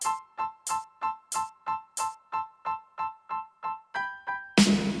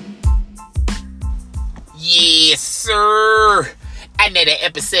sir. Another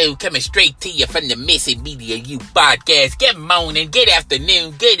episode coming straight to you from the Missy Media U podcast. Good morning, good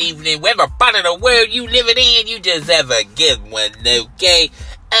afternoon, good evening, whatever part of the world you living in, you just have a good one, okay?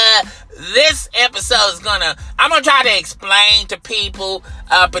 This episode is I'm gonna try to explain to people,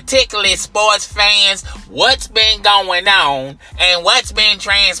 particularly sports fans, what's been going on and what's been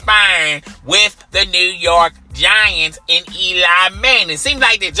transpiring with the New York Giants and Eli Manning. Seems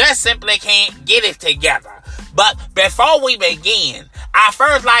like they just simply can't get it together. But before we begin, I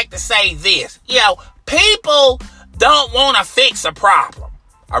first like to say this. People don't want to fix a problem,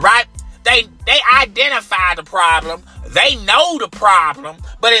 all right? They identify the problem. They know the problem.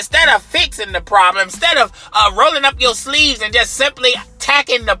 But instead of fixing the problem, instead of rolling up your sleeves and just simply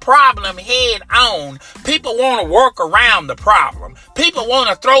tackling the problem head on, people want to work around the problem. People want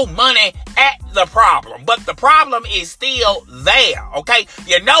to throw money at the problem. But the problem is still there, okay?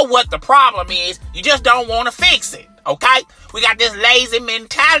 You know what the problem is. You just don't want to fix it, okay? We got this lazy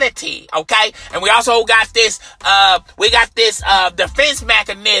mentality, okay? And we also got this defense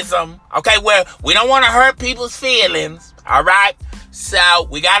mechanism, okay, where we don't want to hurt people's feelings, all right? So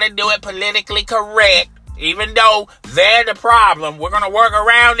we got to do it politically correct. Even though they're the problem, we're going to work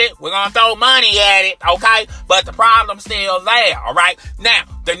around it. We're going to throw money at it, okay? But the problem's still there, all right? Now,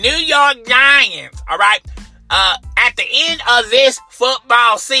 the New York Giants, all right, at the end of this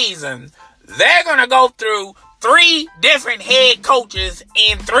football season, they're going to go through 3 different head coaches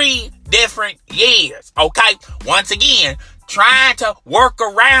in 3 different years, okay? Once again, trying to work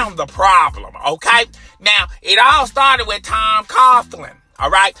around the problem, okay? Now, it all started with Tom Coughlin, all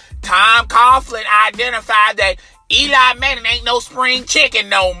right? Tom Coughlin identified that Eli Manning ain't no spring chicken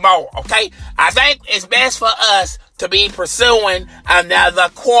no more, okay? I think it's best for us to be pursuing another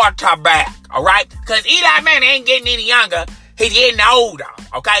quarterback, all right? Because Eli Manning ain't getting any younger. He's getting older,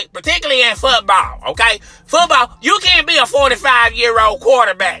 okay? Particularly in football, okay? Football, you can't be a 45-year-old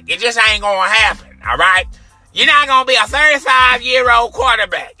quarterback. It just ain't going to happen, all right? You're not going to be a 35-year-old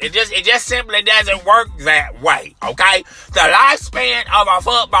quarterback. It just simply doesn't work that way, okay? The lifespan of a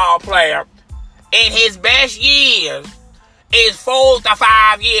football player in his best years is 4 to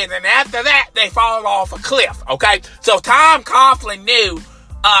 5 years. And after that, they fall off a cliff, okay? So Tom Coughlin knew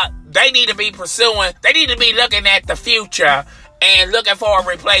they need to be looking at the future and looking for a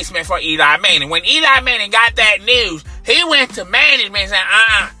replacement for Eli Manning. When Eli Manning got that news, he went to management and said,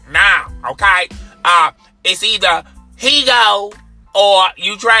 nah, okay? It's either he go or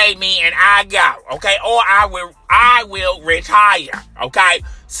you trade me and I go, okay? Or I will retire, okay?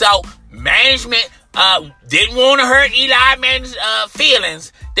 So management didn't want to hurt Eli Manning's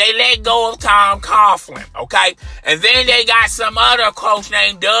feelings. They let go of Tom Coughlin, okay? And then they got some other coach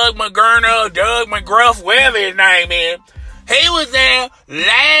named Doug McGurner, Doug McGruff, whatever his name is. He was there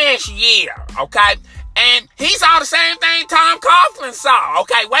last year, okay? And he saw the same thing Tom Coughlin saw.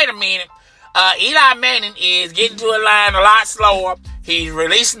 Okay, wait a minute. Eli Manning is getting to a line a lot slower. He's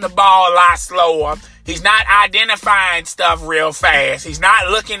releasing the ball a lot slower. He's not identifying stuff real fast. He's not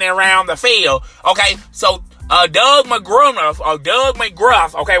looking around the field. Okay, so Doug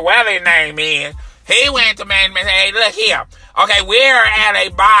McGruff, okay, whatever his name is, he went to management and said, hey, look here. Okay, we're at a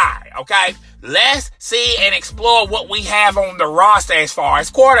bye, okay? Let's see and explore what we have on the roster as far as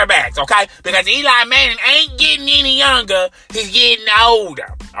quarterbacks, okay? Because Eli Manning ain't getting any younger. He's getting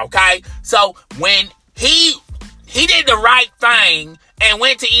older, okay? So when he did the right thing and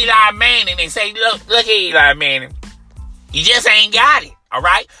went to Eli Manning and said, look here, Eli Manning, you just ain't got it, all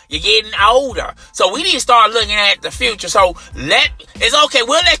right? You're getting older. So we need to start looking at the future. So it's okay.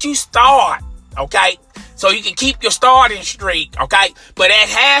 We'll let you start, okay? So you can keep your starting streak, okay? But at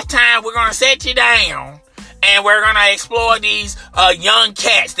halftime, we're going to set you down, and we're going to explore these young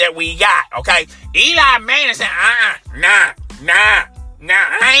cats that we got, okay? Eli Manning said, nah,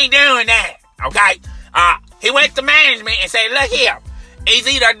 I ain't doing that, okay? He went to management and said, look here, it's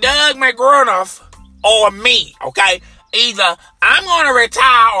either Doug McGruff or me, okay? Either I'm going to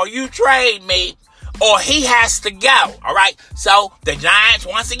retire or you trade me, or he has to go, all right? So the Giants,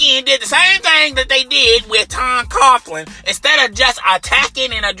 once again, did the same thing that they did with Tom Coughlin. Instead of just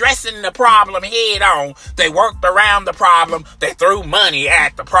attacking and addressing the problem head on, they worked around the problem. They threw money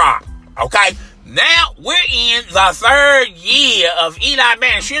at the problem, okay? Now we're in the 3rd year of Eli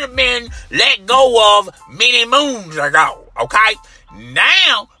Manning. Should have been let go of many moons ago, okay?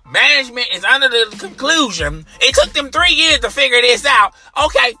 Now management is under the conclusion, it took them 3 years to figure this out.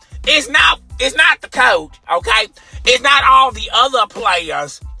 Okay, it's not the coach, okay? It's not all the other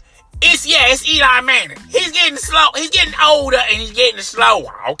players. It's Eli Manning. He's getting slow. He's getting older and he's getting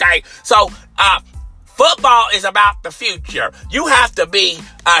slower, okay? So, Football is about the future. You have to be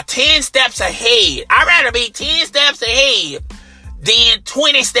 10 steps ahead. I'd rather be 10 steps ahead than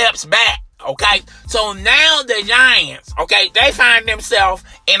 20 steps back. Okay, so now the Giants, okay, they find themselves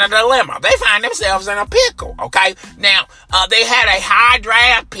in a dilemma. They find themselves in a pickle. Okay, now they had a high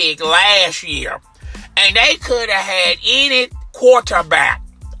draft pick last year, and they could have had any quarterback.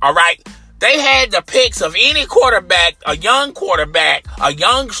 All right, they had the picks of any quarterback, a young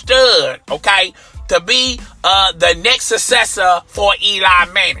stud. Okay, to be the next successor for Eli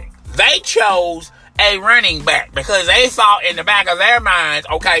Manning. They chose a running back because they thought in the back of their minds,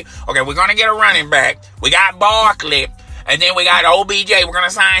 okay, we're going to get a running back. We got Barkley, and then we got OBJ. We're going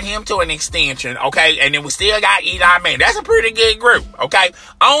to sign him to an extension, okay? And then we still got Eli Manning. That's a pretty good group, okay?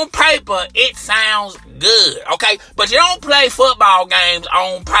 On paper, it sounds good, okay? But you don't play football games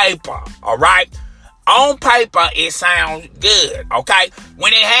on paper, all right? On paper, it sounds good, okay?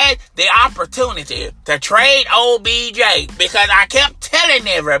 When they had the opportunity to trade OBJ, because I kept telling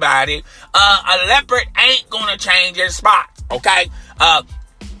everybody, a leopard ain't gonna change his spots, okay?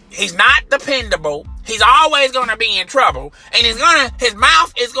 He's not dependable. He's always gonna be in trouble, and his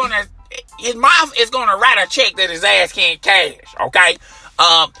mouth is gonna write a check that his ass can't cash, okay?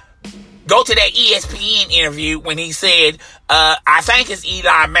 Go to that ESPN interview when he said, I think it's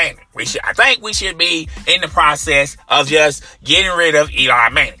Eli Manning. I think we should be in the process of just getting rid of Eli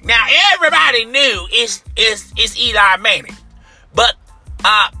Manning. Now, everybody knew it's Eli Manning. But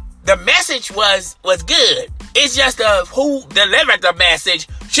the message was good. It's just who delivered the message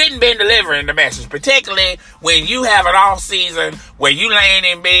shouldn't be delivering the message, particularly when you have an off season where you laying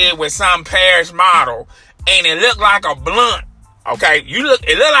in bed with some Paris model and it looked like a blunt. Okay,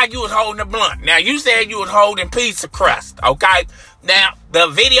 it looked like you was holding a blunt. Now, you said you was holding pizza crust, okay? Now, the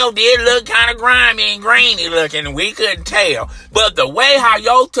video did look kind of grimy and grainy looking, and we couldn't tell. But the way how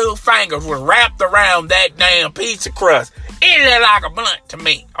your two fingers was wrapped around that damn pizza crust, it looked like a blunt to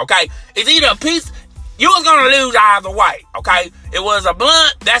me, okay? It's either a piece, you was going to lose either way, okay? It was a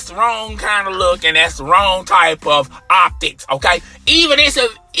blunt, that's the wrong kind of look, and that's the wrong type of optics, okay? Even if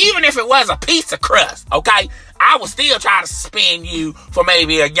it was a pizza crust, okay? I would still try to suspend you for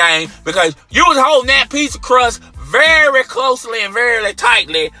maybe a game because you was holding that piece of crust very closely and very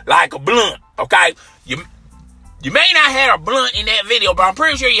tightly like a blunt, okay? You may not have a blunt in that video, but I'm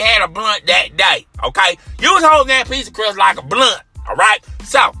pretty sure you had a blunt that day, okay? You was holding that piece of crust like a blunt, all right?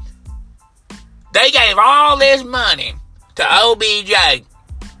 So, they gave all this money to OBJ,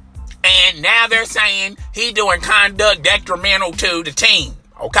 and now they're saying he's doing conduct detrimental to the team,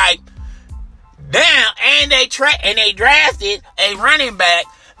 okay? Now, and they drafted a running back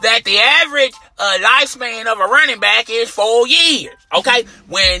that the average lifespan of a running back is 4 years, okay?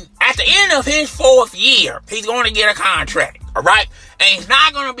 When at the end of his 4th year, he's going to get a contract, all right? And he's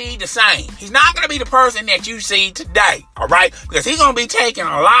not going to be the same. He's not going to be the person that you see today, all right? Because he's going to be taking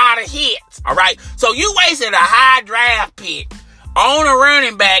a lot of hits, all right? So you wasted a high draft pick on a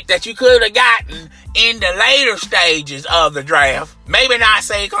running back that you could have gotten in the later stages of the draft. Maybe not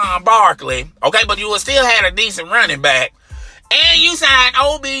Saquon Barkley, okay, but you would still had a decent running back. And you signed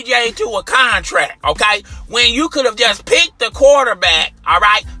OBJ to a contract, okay, when you could have just picked the quarterback, all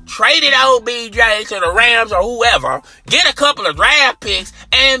right, traded OBJ to the Rams or whoever, get a couple of draft picks,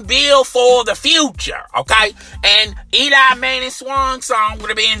 and build for the future, okay? And Eli Manning's swan song would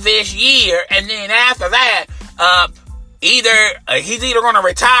have been this year, and then after that, he's either going to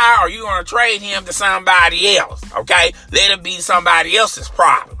retire or you're going to trade him to somebody else, okay? Let it be somebody else's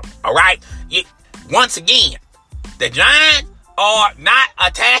problem, all right? Once again, the Giants are not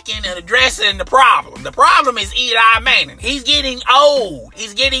attacking and addressing the problem. The problem is Eli Manning. He's getting old.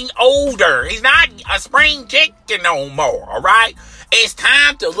 He's getting older. He's not a spring chicken no more, all right? It's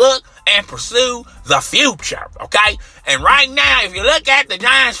time to look and pursue the future, okay? And right now, if you look at the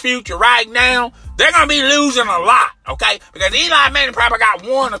Giants' future right now, they're going to be losing a lot, okay? Because Eli Manning probably got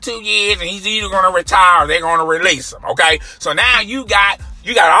 1 or 2 years, and he's either going to retire or they're going to release him, okay? So now you got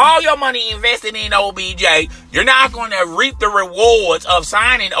all your money invested in OBJ. You're not going to reap the rewards of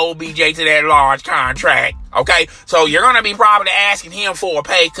signing OBJ to that large contract, okay? So you're going to be probably asking him for a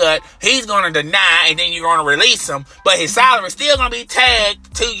pay cut. He's going to deny, and then you're going to release him. But his salary is still going to be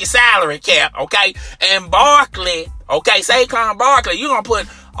tagged to your salary cap, okay? And Barkley, okay, Saquon Barkley, you're going to put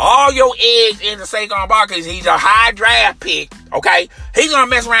all your eggs into Saquon Barkley. He's a high draft pick, okay? He's going to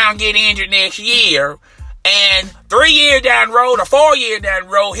mess around and get injured next year. And 3 years down the road or 4 years down the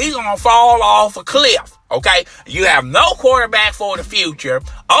road, he's going to fall off a cliff, okay? You have no quarterback for the future.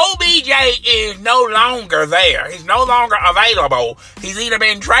 OBJ is no longer there. He's no longer available. He's either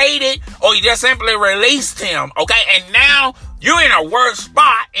been traded or you just simply released him, okay? And now you're in a worse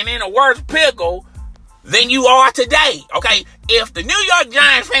spot and in a worse pickle than you are today, okay? If the New York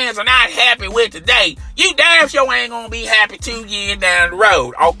Giants fans are not happy with today, you damn sure ain't gonna be happy 2 years down the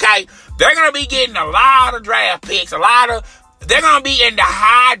road, okay? They're gonna be getting a lot of draft picks, they're gonna be in the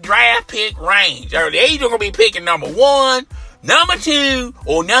high draft pick range. They're either gonna be picking number 1, number 2,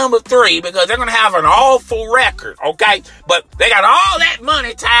 or number 3, because they're gonna have an awful record, okay? But they got all that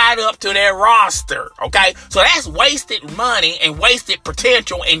money tied up to their roster, okay? So that's wasted money and wasted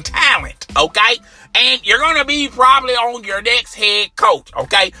potential and talent, okay? And you're gonna be probably on your next head coach,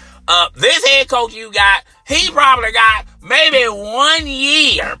 okay? This head coach you got, he probably got maybe 1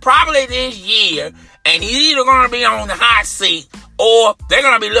 year, probably this year, and he's either gonna be on the hot seat or they're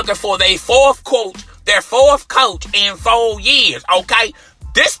gonna be looking for their fourth coach in 4 years, okay?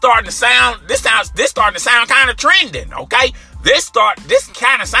 This starting to sound kind of trending, okay? This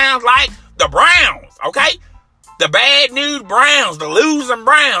kind of sounds like the Browns, okay? The bad news Browns, the losing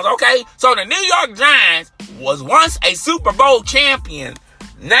Browns, okay? So the New York Giants was once a Super Bowl champion.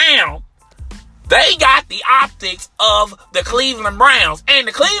 Now, they got the optics of the Cleveland Browns. And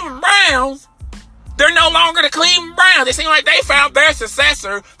the Cleveland Browns, they're no longer the Cleveland Browns. It seems like they found their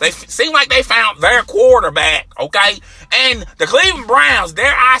successor. They seem like they found their quarterback, okay? And the Cleveland Browns,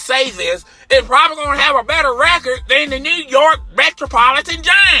 dare I say this, is probably going to have a better record than the New York Metropolitan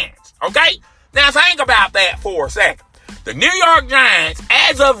Giants, okay? Now think about that for a second. The New York Giants,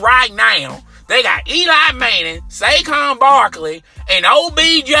 as of right now, they got Eli Manning, Saquon Barkley, and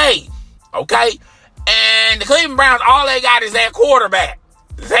OBJ, okay? And the Cleveland Browns, all they got is their quarterback.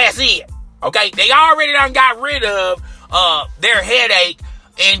 That's it, okay? They already done got rid of their headache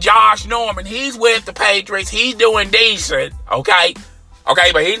in Josh Norman. He's with the Patriots. He's doing decent, okay?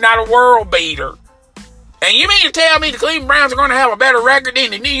 Okay, but he's not a world beater. And you mean to tell me the Cleveland Browns are going to have a better record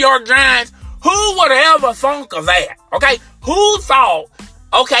than the New York Giants? Who would ever thunk of that? Okay? Who thought,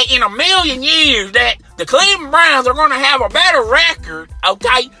 okay, in a million years that the Cleveland Browns are going to have a better record,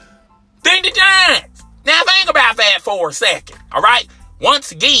 okay, than the Giants? Now think about that for a second, all right?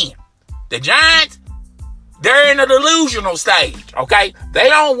 Once again, the Giants, they're in a delusional stage, okay? They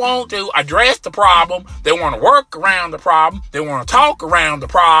don't want to address the problem. They want to work around the problem. They want to talk around the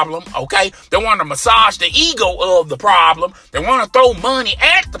problem, okay? They want to massage the ego of the problem. They want to throw money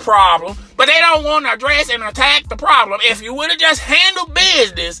at the problem, but they don't want to address and attack the problem. If you would have just handled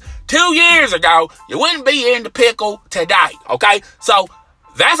business 2 years ago, you wouldn't be in the pickle today, okay? So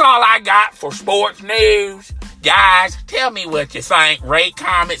that's all I got for sports news. Guys, tell me what you think. Rate,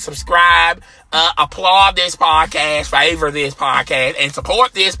 comment, subscribe, applaud this podcast, favor this podcast, and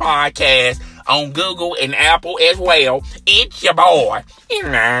support this podcast on Google and Apple as well. It's your boy.